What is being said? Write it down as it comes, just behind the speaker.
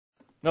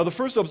Now, the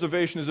first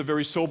observation is a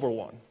very sober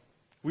one.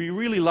 We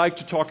really like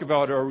to talk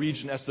about our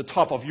region as the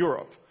top of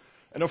Europe.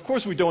 And of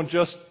course, we don't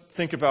just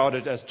think about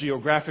it as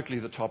geographically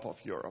the top of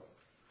Europe.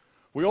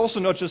 We also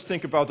not just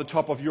think about the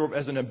top of Europe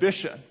as an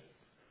ambition,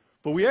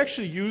 but we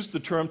actually use the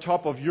term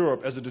top of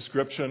Europe as a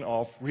description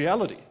of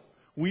reality.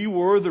 We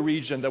were the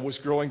region that was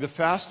growing the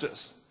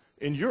fastest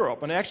in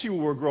Europe, and actually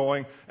we were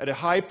growing at a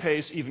high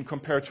pace even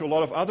compared to a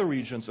lot of other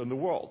regions in the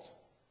world.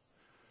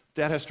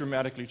 That has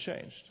dramatically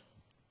changed.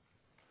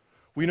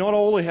 We not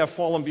only have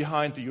fallen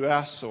behind the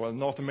US or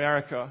North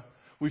America,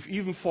 we've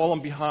even fallen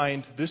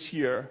behind this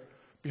year,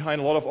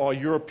 behind a lot of our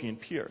European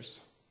peers.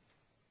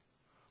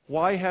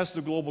 Why has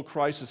the global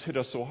crisis hit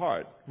us so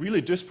hard?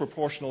 Really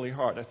disproportionately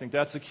hard. I think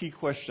that's a key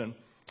question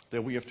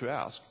that we have to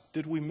ask.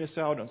 Did we miss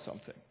out on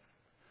something?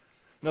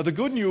 Now, the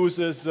good news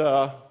is,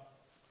 on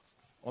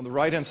the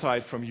right-hand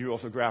side from you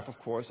of the graph, of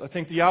course, I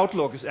think the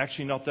outlook is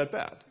actually not that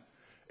bad.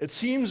 It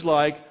seems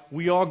like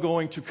we are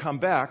going to come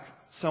back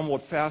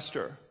somewhat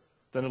faster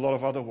than a lot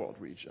of other world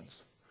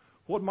regions.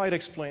 What might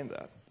explain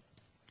that?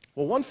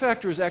 Well, one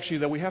factor is actually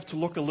that we have to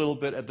look a little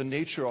bit at the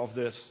nature of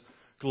this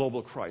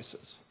global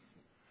crisis.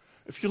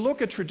 If you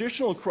look at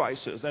traditional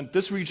crises, and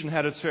this region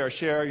had its fair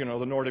share, you know,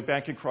 the Nordic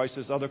banking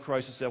crisis, other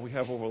crises that we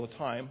have over the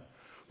time,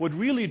 what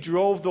really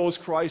drove those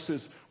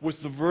crises was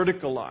the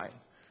vertical line,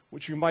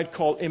 which you might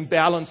call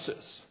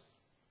imbalances.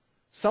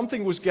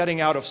 Something was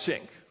getting out of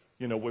sync.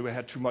 You know, we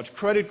had too much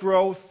credit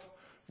growth,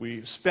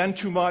 we spent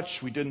too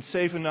much, we didn't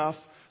save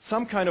enough.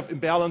 Some kind of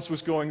imbalance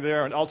was going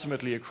there, and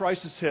ultimately a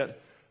crisis hit,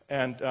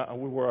 and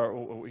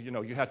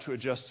you had to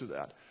adjust to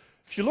that.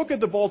 If you look at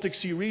the Baltic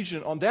Sea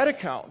region, on that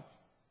account,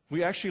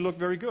 we actually look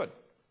very good.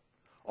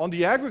 On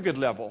the aggregate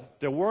level,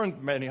 there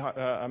weren't many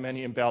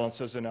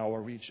imbalances in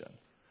our region.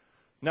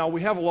 Now,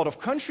 we have a lot of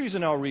countries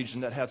in our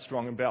region that had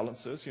strong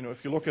imbalances. You know,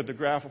 if you look at the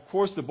graph, of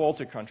course, the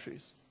Baltic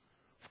countries,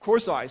 of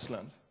course,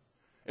 Iceland.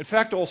 In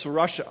fact, also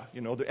Russia.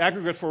 You know, the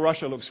aggregate for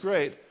Russia looks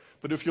great,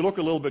 but if you look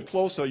a little bit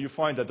closer, you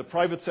find that the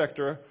private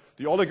sector,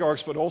 the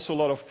oligarchs, but also a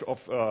lot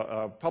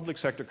of public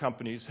sector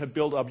companies have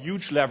built up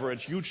huge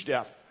leverage, huge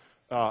debt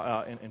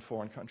in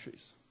foreign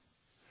countries.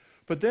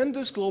 But then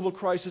this global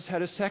crisis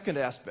had a second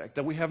aspect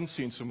that we haven't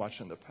seen so much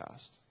in the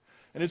past.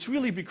 And it's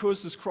really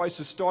because this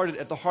crisis started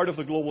at the heart of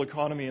the global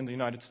economy in the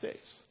United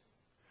States.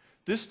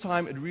 This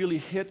time it really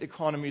hit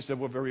economies that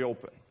were very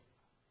open.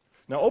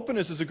 Now,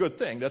 openness is a good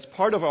thing. That's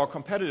part of our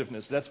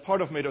competitiveness. That's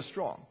part of what made us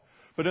strong.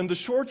 But in the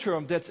short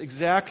term, that's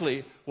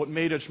exactly what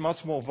made us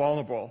much more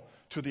vulnerable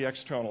to the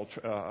external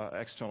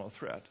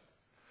threat.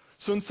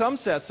 So in some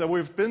sense, that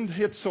we've been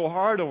hit so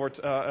hard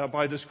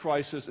by this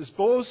crisis is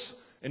both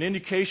an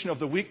indication of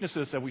the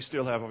weaknesses that we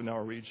still have in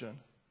our region,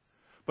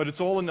 but it's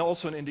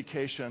also an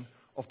indication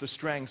of the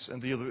strengths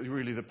and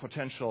really the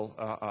potential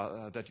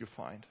that you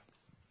find.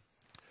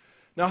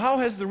 Now, how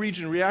has the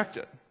region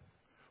reacted?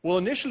 Well,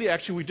 initially,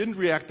 actually, we didn't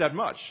react that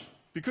much,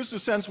 because the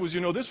sense was,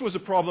 you know, this was a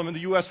problem in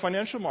the US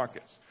financial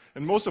markets,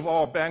 and most of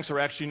our banks are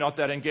actually not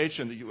that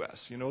engaged in the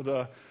US. You know,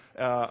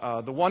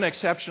 the one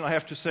exception, I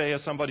have to say,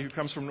 as somebody who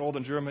comes from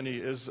northern Germany,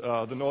 is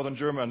the northern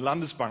German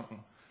Landesbanken,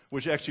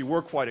 which actually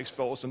were quite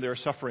exposed, and they're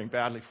suffering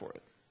badly for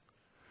it.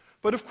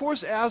 But of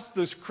course, as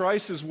this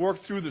crisis worked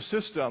through the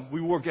system, we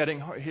were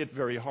getting hit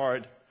very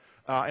hard.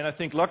 And I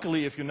think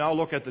luckily, if you now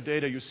look at the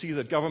data, you see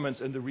that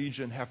governments in the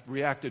region have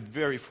reacted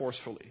very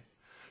forcefully.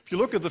 If you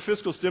look at the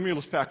fiscal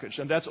stimulus package,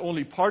 and that's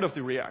only part of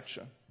the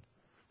reaction,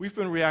 we've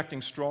been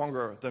reacting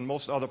stronger than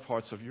most other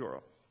parts of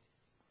Europe.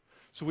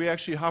 So we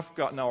actually have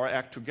gotten our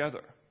act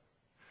together.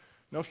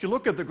 Now, if you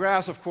look at the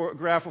graph,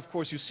 of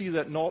course, you see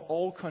that not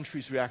all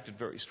countries reacted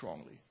very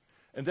strongly.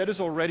 And that is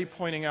already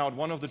pointing out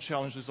one of the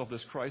challenges of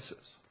this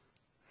crisis.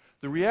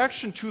 The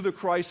reaction to the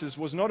crisis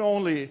was not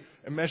only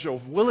a measure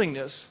of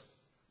willingness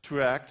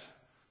to act,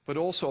 but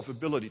also of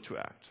ability to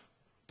act.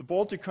 The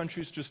Baltic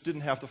countries just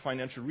didn't have the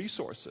financial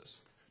resources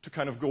to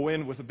kind of go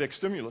in with a big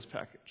stimulus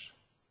package.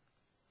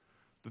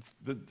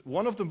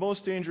 One of the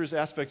most dangerous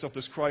aspects of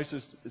this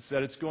crisis is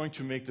that it's going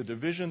to make the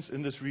divisions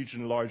in this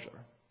region larger.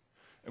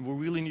 And we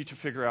really need to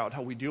figure out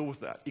how we deal with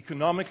that,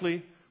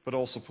 economically, but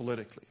also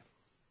politically.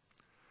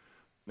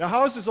 Now,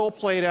 how has this all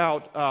played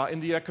out in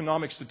the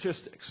economic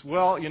statistics?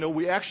 Well, you know,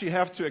 we actually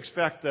have to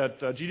expect that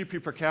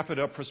GDP per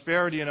capita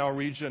prosperity in our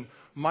region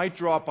might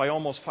drop by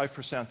almost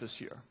 5% this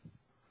year.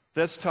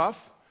 That's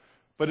tough,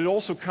 but it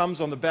also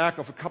comes on the back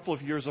of a couple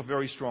of years of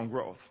very strong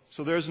growth.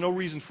 So there's no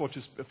reason for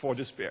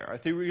despair.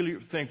 I really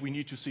think we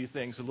need to see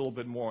things a little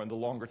bit more in the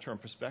longer-term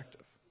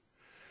perspective.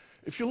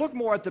 If you look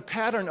more at the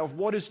pattern of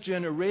what is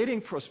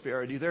generating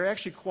prosperity, there are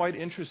actually quite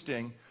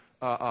interesting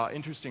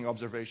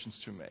observations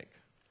to make.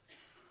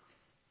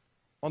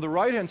 On the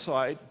right-hand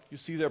side, you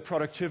see their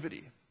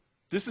productivity.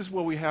 This is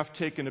where we have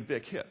taken a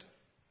big hit.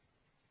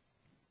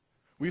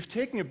 We've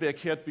taken a big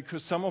hit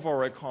because some of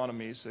our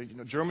economies, you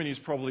know, Germany is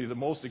probably the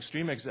most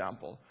extreme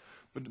example,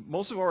 but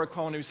most of our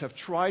economies have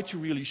tried to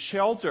really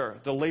shelter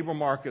the labor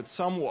market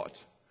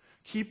somewhat,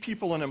 keep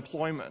people in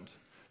employment,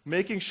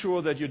 making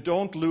sure that you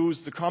don't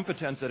lose the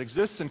competence that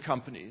exists in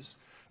companies,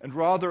 and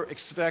rather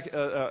expect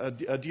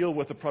deal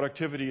with the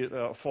productivity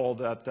fall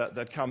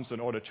that comes in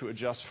order to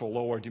adjust for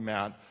lower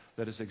demand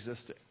that is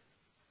existing.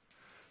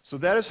 So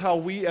that is how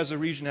we as a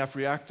region have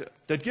reacted.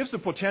 That gives the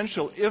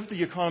potential, if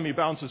the economy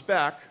bounces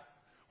back,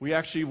 we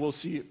actually will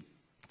see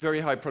very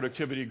high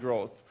productivity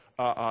growth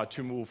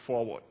to move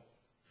forward.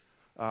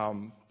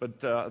 But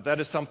that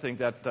is something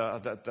that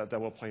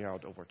will play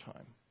out over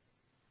time.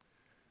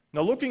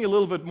 Now, looking a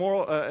little bit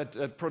more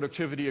at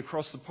productivity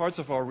across the parts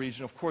of our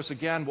region, of course,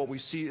 again, what we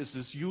see is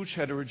this huge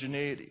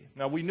heterogeneity.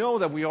 Now, we know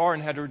that we are in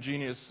a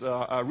heterogeneous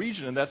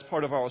region, and that's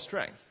part of our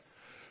strength.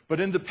 But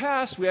in the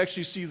past, we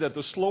actually see that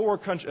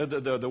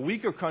the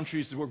weaker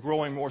countries were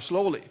growing more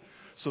slowly.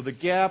 So the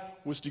gap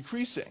was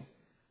decreasing.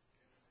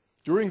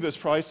 During this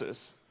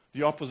crisis,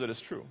 the opposite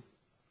is true.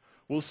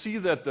 We'll see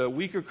that the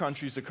weaker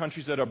countries, the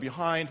countries that are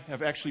behind,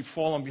 have actually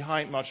fallen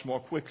behind much more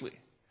quickly.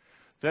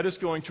 That is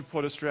going to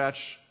put a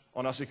stretch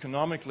on us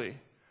economically,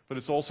 but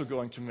it's also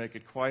going to make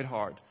it quite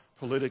hard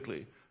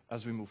politically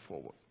as we move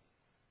forward.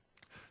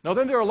 Now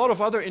then, there are a lot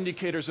of other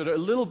indicators that are a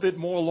little bit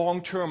more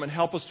long-term and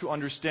help us to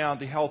understand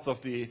the health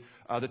of the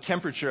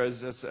temperature,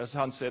 as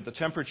Hans said, the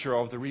temperature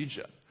of the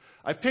region.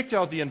 I picked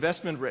out the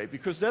investment rate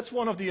because that's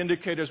one of the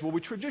indicators where we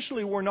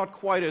traditionally were not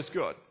quite as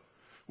good.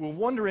 We're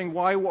wondering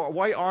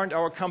why aren't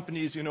our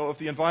companies, if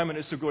the environment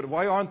is so good,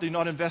 why aren't they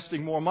not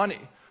investing more money?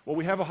 Well,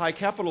 we have a high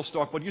capital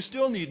stock, but you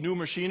still need new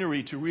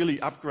machinery to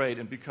really upgrade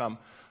and become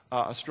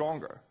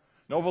stronger.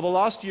 Now, over the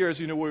last years,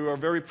 we were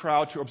very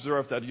proud to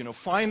observe that,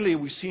 finally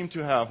we seem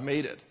to have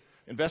made it.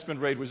 Investment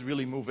rate was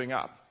really moving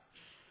up.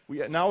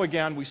 Now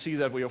again, we see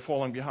that we are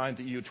falling behind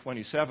the EU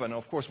 27.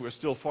 Of course, we're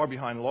still far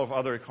behind a lot of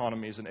other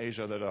economies in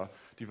Asia that are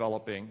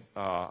developing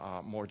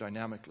more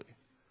dynamically.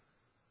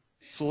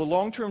 So the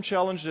long-term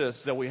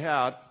challenges that we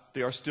had,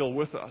 they are still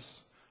with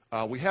us.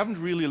 We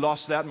haven't really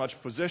lost that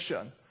much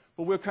position,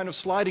 but we're kind of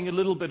sliding a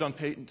little bit on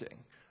patenting.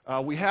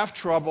 We have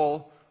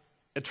trouble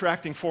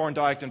attracting foreign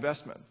direct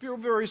investment.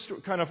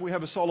 We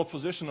have a solid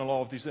position on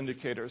all of these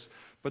indicators,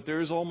 but there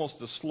is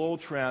almost a slow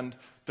trend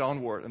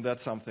downward, and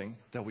that's something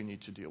that we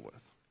need to deal with.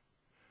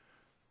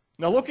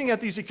 Now, looking at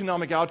these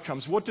economic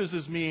outcomes, what does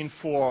this mean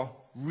for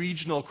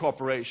regional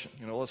cooperation?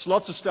 There's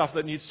lots of stuff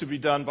that needs to be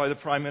done by the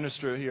prime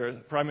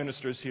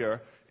ministers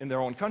here in their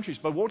own countries,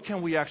 but what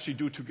can we actually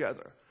do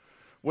together?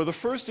 Well, the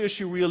first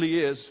issue really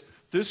is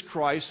this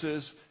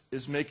crisis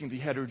is making the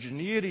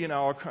heterogeneity in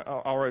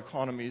our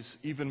economies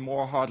even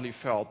more hardly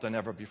felt than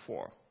ever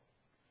before.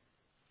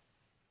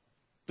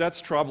 That's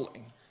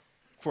troubling.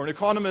 For an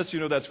economist,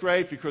 that's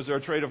great because there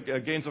are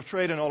gains of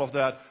trade and all of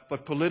that,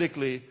 but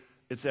politically,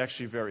 it's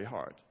actually very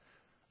hard.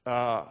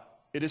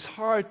 It is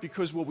hard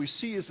because what we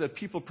see is that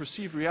people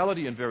perceive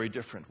reality in very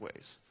different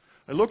ways.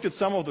 I looked at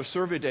some of the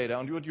survey data,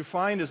 and what you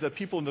find is that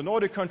people in the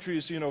Nordic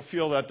countries,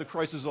 feel that the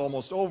crisis is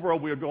almost over,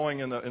 we are going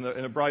in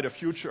a brighter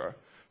future.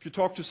 If you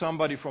talk to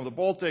somebody from the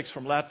Baltics,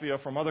 from Latvia,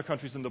 from other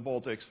countries in the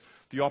Baltics,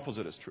 the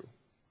opposite is true.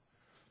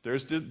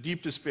 There's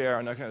deep despair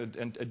and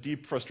a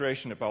deep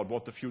frustration about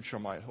what the future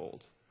might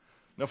hold.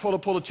 Now, for the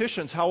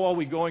politicians, how are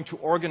we going to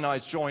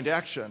organize joint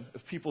action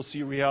if people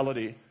see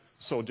reality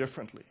so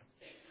differently?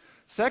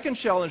 Second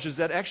challenge is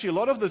that actually a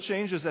lot of the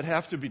changes that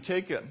have to be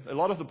taken, a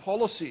lot of the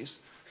policies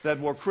that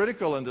were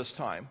critical in this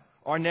time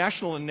are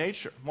national in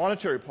nature.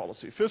 Monetary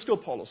policy, fiscal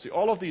policy,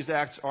 all of these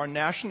acts are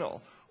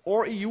national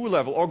or EU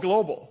level or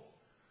global.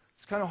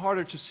 It's kind of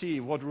harder to see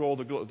what role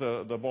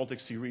the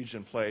Baltic Sea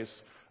region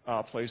plays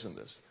in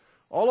this.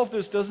 All of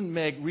this doesn't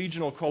make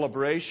regional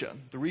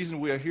collaboration, the reason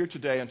we are here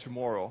today and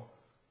tomorrow,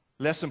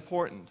 less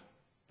important,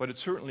 but it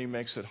certainly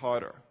makes it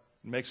harder.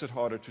 It makes it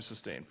harder to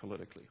sustain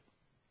politically.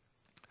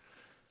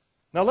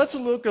 Now let's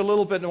look a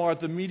little bit more at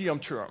the medium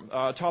term,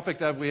 a topic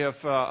that we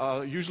have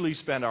usually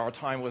spent our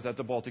time with at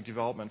the Baltic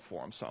Development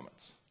Forum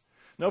summits.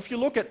 Now, if you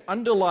look at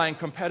underlying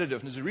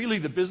competitiveness, really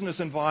the business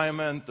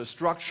environment, the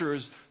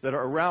structures that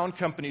are around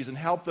companies and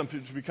help them to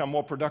become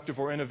more productive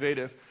or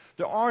innovative,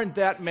 there aren't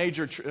that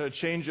major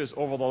changes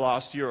over the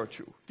last year or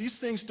two. These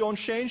things don't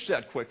change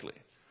that quickly.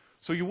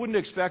 So you wouldn't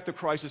expect the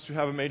crisis to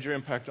have a major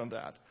impact on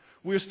that.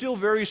 We are still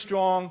very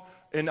strong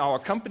in our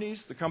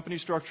companies. The company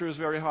structure is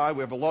very high.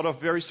 We have a lot of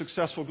very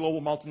successful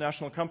global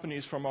multinational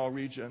companies from our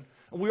region.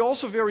 And we're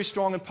also very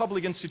strong in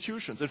public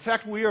institutions. In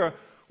fact, we are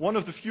one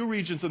of the few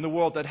regions in the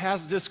world that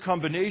has this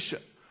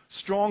combination,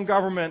 strong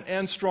government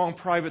and strong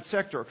private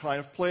sector, kind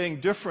of playing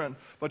different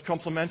but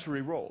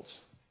complementary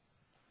roles.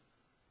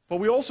 But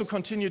we also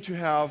continue to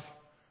have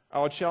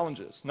our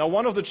challenges. Now,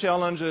 one of the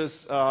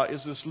challenges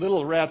is this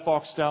little red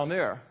box down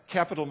there,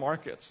 capital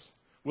markets.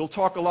 We'll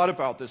talk a lot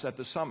about this at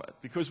the summit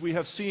because we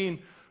have seen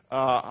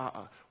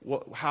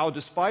how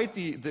despite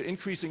the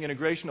increasing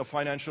integration of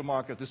financial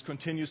market, this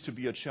continues to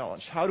be a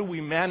challenge. How do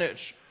we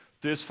manage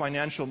this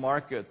financial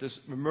market,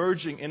 this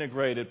emerging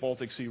integrated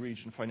Baltic Sea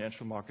region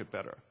financial market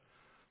better?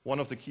 One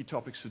of the key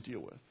topics to deal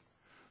with.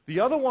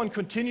 The other one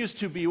continues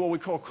to be what we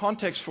call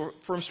context for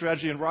firm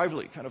strategy and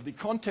rivalry, kind of the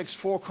context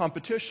for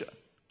competition.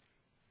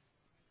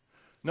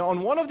 Now,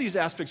 on one of these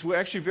aspects, we're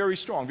actually very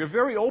strong. We're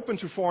very open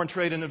to foreign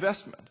trade and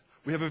investment.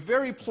 We have a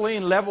very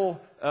plain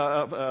level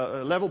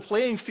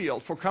playing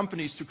field for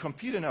companies to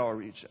compete in our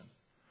region.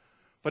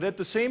 But at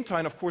the same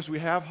time, of course, we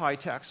have high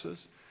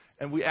taxes,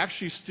 and we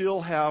actually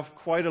still have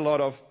quite a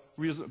lot of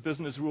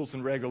business rules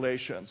and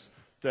regulations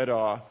that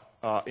are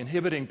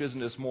inhibiting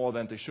business more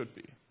than they should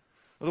be.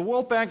 The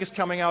World Bank is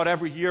coming out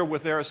every year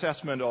with their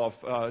assessment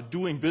of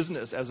doing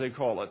business, as they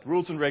call it,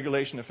 rules and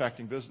regulation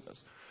affecting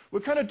business. We're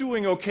kind of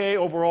doing okay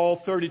overall,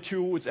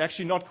 32. It's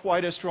actually not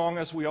quite as strong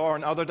as we are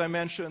in other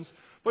dimensions,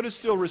 but it's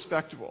still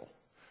respectable.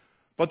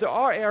 But there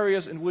are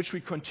areas in which we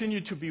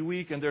continue to be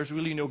weak, and there's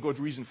really no good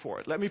reason for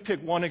it. Let me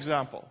pick one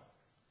example.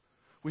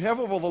 We have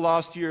over the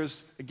last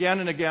years, again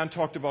and again,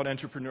 talked about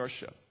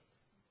entrepreneurship.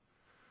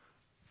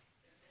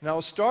 Now,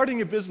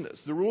 starting a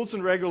business, the rules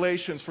and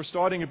regulations for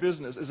starting a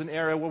business is an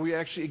area where we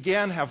actually,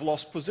 again, have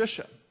lost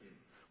position.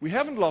 We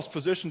haven't lost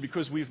position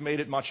because we've made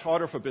it much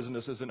harder for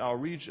businesses in our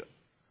region.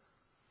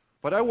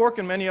 But I work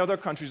in many other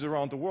countries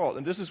around the world,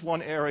 and this is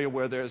one area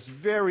where there's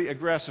very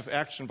aggressive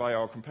action by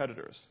our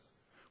competitors.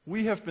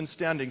 We have been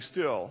standing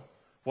still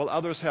while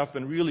others have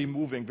been really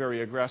moving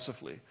very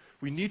aggressively.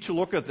 We need to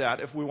look at that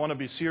if we want to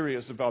be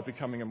serious about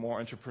becoming a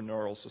more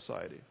entrepreneurial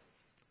society.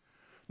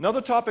 Another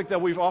topic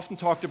that we've often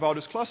talked about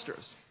is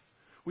clusters.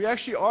 We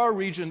actually are a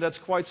region that's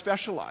quite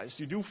specialized.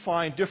 You do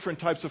find different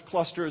types of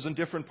clusters in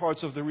different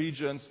parts of the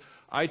regions.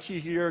 IT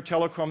here,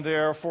 telecom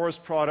there,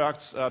 forest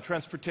products,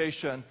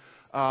 transportation.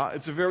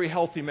 It's a very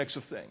healthy mix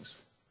of things.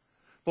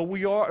 But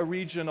we are a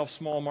region of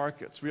small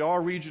markets. We are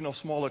a region of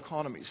small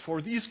economies.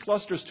 For these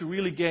clusters to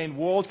really gain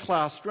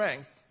world-class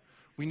strength,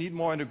 we need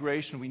more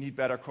integration, we need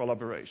better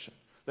collaboration.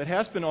 That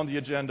has been on the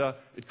agenda.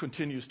 It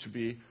continues to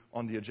be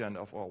on the agenda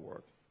of our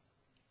work.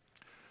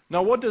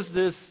 Now, what does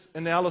this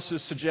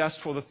analysis suggest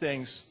for the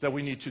things that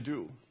we need to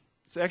do?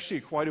 It's actually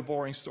quite a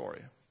boring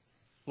story.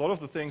 A lot of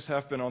the things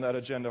have been on that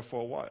agenda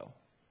for a while.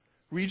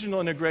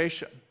 Regional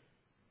integration.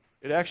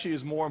 It actually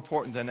is more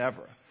important than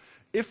ever.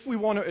 If we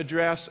want to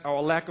address our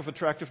lack of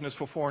attractiveness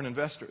for foreign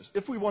investors,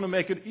 if we want to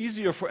make it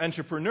easier for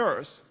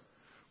entrepreneurs,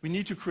 we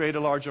need to create a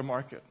larger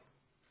market.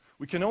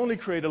 We can only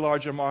create a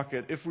larger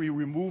market if we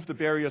remove the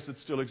barriers that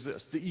still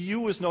exist. The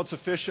EU is not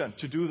sufficient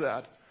to do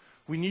that.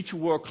 We need to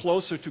work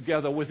closer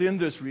together within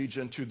this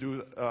region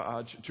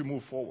to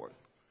move forward.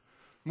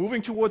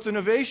 Moving towards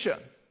innovation.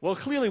 Well,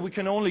 clearly we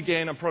can only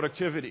gain on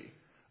productivity.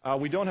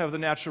 We don't have the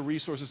natural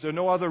resources. There are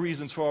no other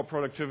reasons for our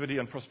productivity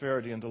and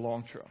prosperity in the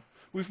long term.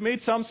 We've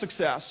made some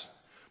success,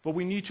 but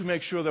we need to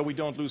make sure that we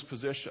don't lose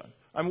position.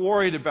 I'm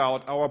worried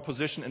about our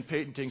position in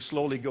patenting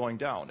slowly going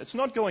down. It's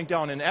not going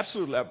down in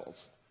absolute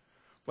levels,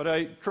 but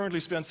I currently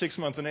spend 6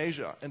 months in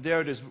Asia, and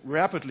there it is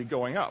rapidly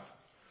going up.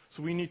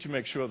 So we need to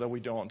make sure that we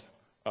don't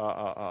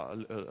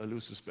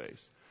lose the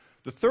space.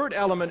 The third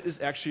element is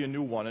actually a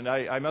new one, and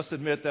I must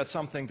admit that's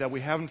something that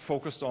we haven't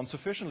focused on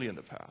sufficiently in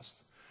the past.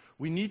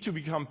 We need to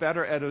become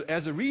better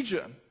as a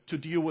region to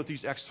deal with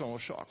these external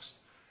shocks.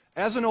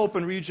 As an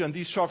open region,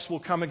 these shocks will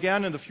come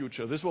again in the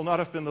future. This will not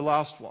have been the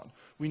last one.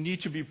 We need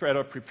to be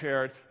better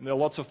prepared, and there are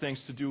lots of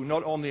things to do,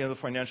 not only in the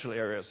financial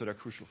areas that are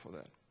crucial for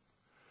that.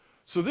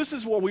 So this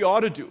is what we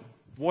ought to do.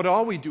 What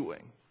are we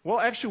doing?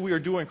 Well, actually, we are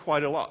doing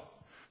quite a lot.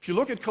 If you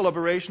look at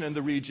collaboration in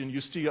the region, you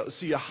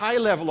see a high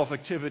level of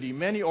activity,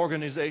 many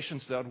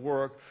organizations that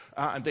work,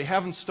 and they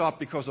haven't stopped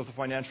because of the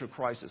financial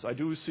crisis. I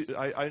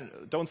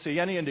don't see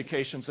any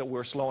indications that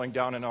we're slowing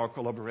down in our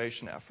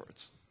collaboration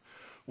efforts.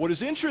 What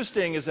is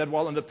interesting is that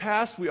while in the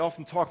past we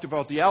often talked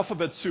about the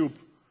alphabet soup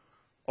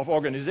of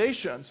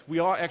organizations, we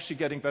are actually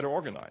getting better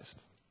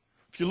organized.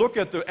 If you look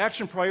at the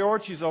action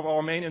priorities of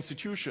our main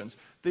institutions,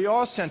 they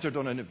are centered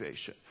on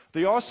innovation.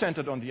 They are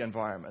centered on the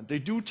environment. They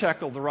do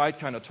tackle the right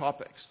kind of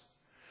topics.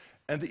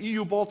 And the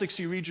EU Baltic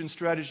Sea region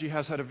strategy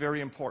has had a very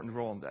important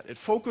role in that. It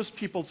focused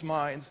people's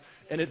minds,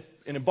 and it,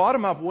 in a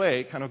bottom-up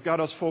way, kind of got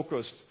us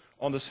focused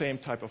on the same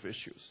type of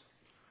issues.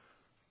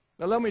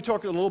 Now let me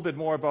talk a little bit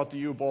more about the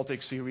EU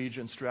Baltic Sea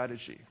region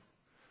strategy.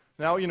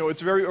 Now,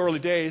 it's very early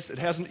days. It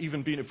hasn't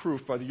even been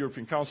approved by the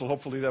European Council.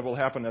 Hopefully that will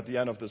happen at the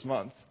end of this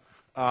month.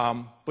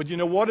 But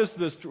what is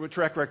this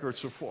track record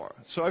so far?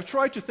 So I've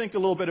tried to think a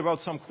little bit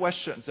about some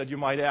questions that you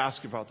might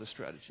ask about this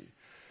strategy.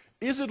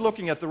 Is it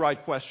looking at the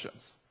right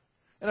questions?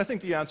 And I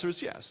think the answer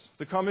is yes.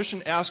 The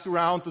Commission asked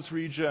around this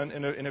region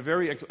in a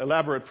very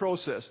elaborate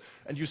process,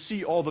 and you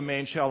see all the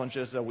main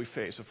challenges that we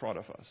face in front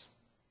of us.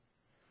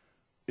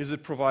 Is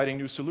it providing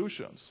new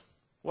solutions?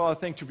 Well, I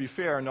think to be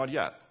fair, not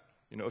yet.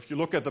 If you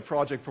look at the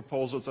project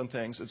proposals and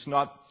things, it's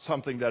not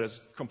something that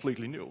is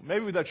completely new.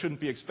 Maybe that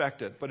shouldn't be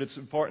expected, but it's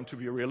important to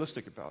be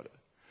realistic about it.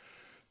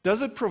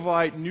 Does it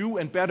provide new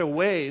and better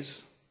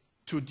ways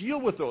to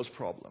deal with those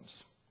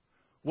problems?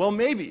 Well,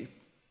 maybe.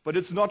 But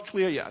it's not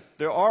clear yet.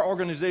 There are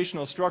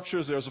organizational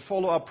structures, there's a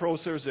follow-up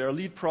process, there are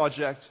lead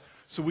projects,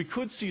 so we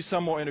could see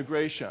some more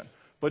integration,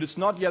 but it's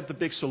not yet the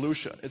big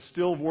solution. It's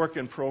still work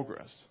in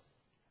progress.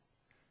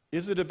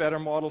 Is it a better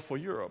model for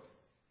Europe?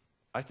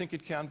 I think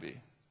it can be.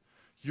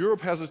 Europe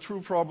has a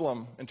true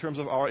problem in terms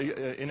of our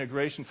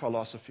integration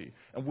philosophy,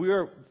 and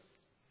we're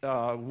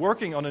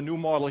working on a new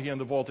model here in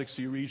the Baltic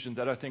Sea region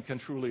that I think can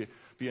truly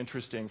be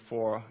interesting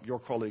for your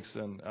colleagues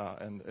in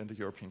the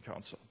European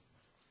Council.